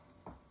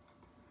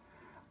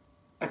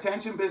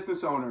Attention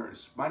business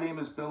owners, my name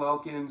is Bill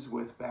Elkins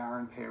with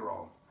Barron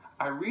Payroll.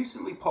 I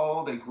recently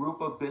polled a group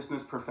of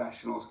business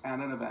professionals at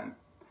an event,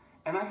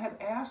 and I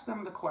had asked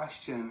them the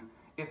question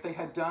if they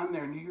had done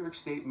their New York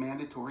State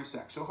mandatory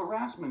sexual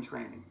harassment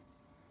training.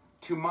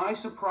 To my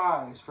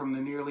surprise, from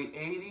the nearly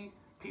 80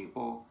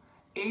 people,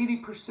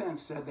 80%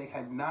 said they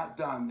had not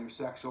done their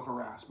sexual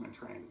harassment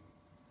training.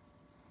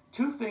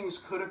 Two things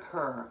could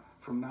occur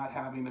from not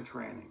having the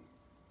training.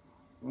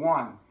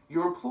 One,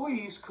 your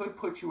employees could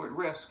put you at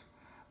risk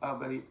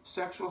of a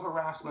sexual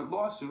harassment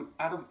lawsuit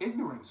out of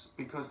ignorance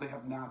because they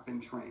have not been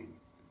trained.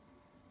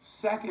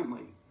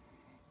 Secondly,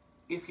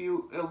 if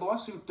a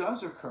lawsuit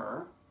does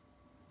occur,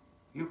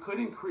 you could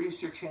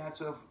increase your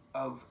chance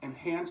of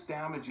enhanced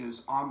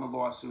damages on the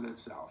lawsuit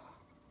itself.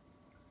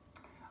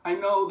 I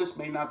know this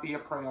may not be a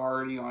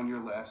priority on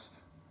your list,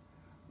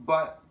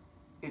 but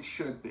it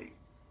should be.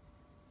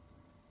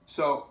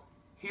 So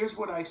here's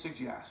what I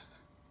suggest.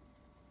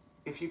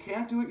 If you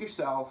can't do it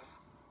yourself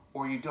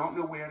or you don't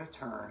know where to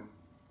turn,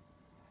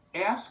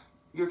 ask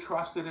your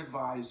trusted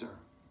advisor,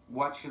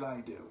 what should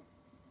I do?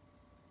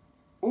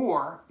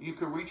 Or you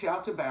could reach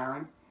out to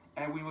Barron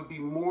and we would be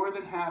more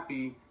than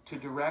happy to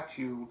direct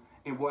you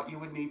in what you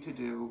would need to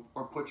do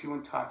or put you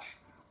in touch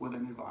with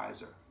an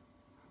advisor.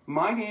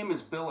 My name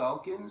is Bill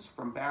Elkins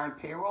from Barron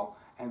Payroll,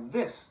 and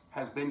this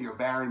has been your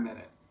Barron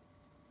Minute.